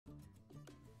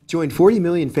Join 40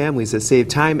 million families that save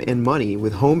time and money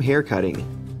with home hair cutting.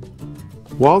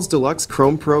 Wahl's Deluxe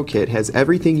Chrome Pro Kit has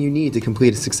everything you need to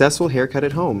complete a successful haircut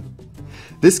at home.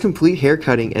 This complete hair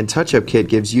cutting and touch-up kit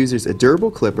gives users a durable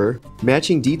clipper,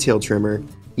 matching detail trimmer,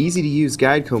 easy-to-use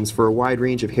guide combs for a wide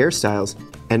range of hairstyles,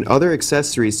 and other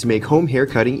accessories to make home hair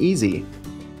cutting easy.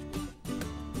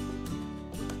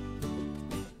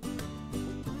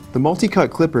 The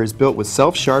multi-cut clipper is built with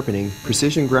self-sharpening,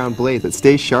 precision ground blade that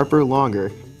stays sharper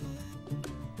longer,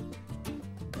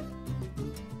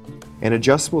 an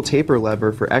adjustable taper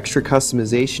lever for extra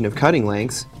customization of cutting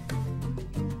lengths,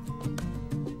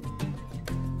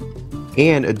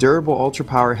 and a durable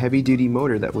ultra-power heavy-duty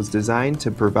motor that was designed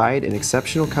to provide an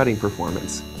exceptional cutting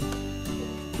performance.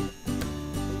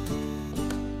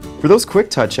 For those quick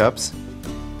touch-ups,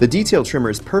 the detail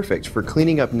trimmer is perfect for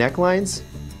cleaning up necklines,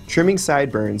 trimming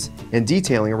sideburns, and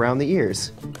detailing around the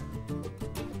ears.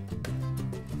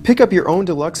 Pick up your own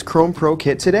Deluxe Chrome Pro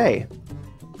Kit today.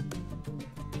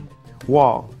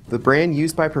 Wahl, the brand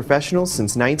used by professionals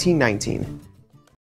since 1919.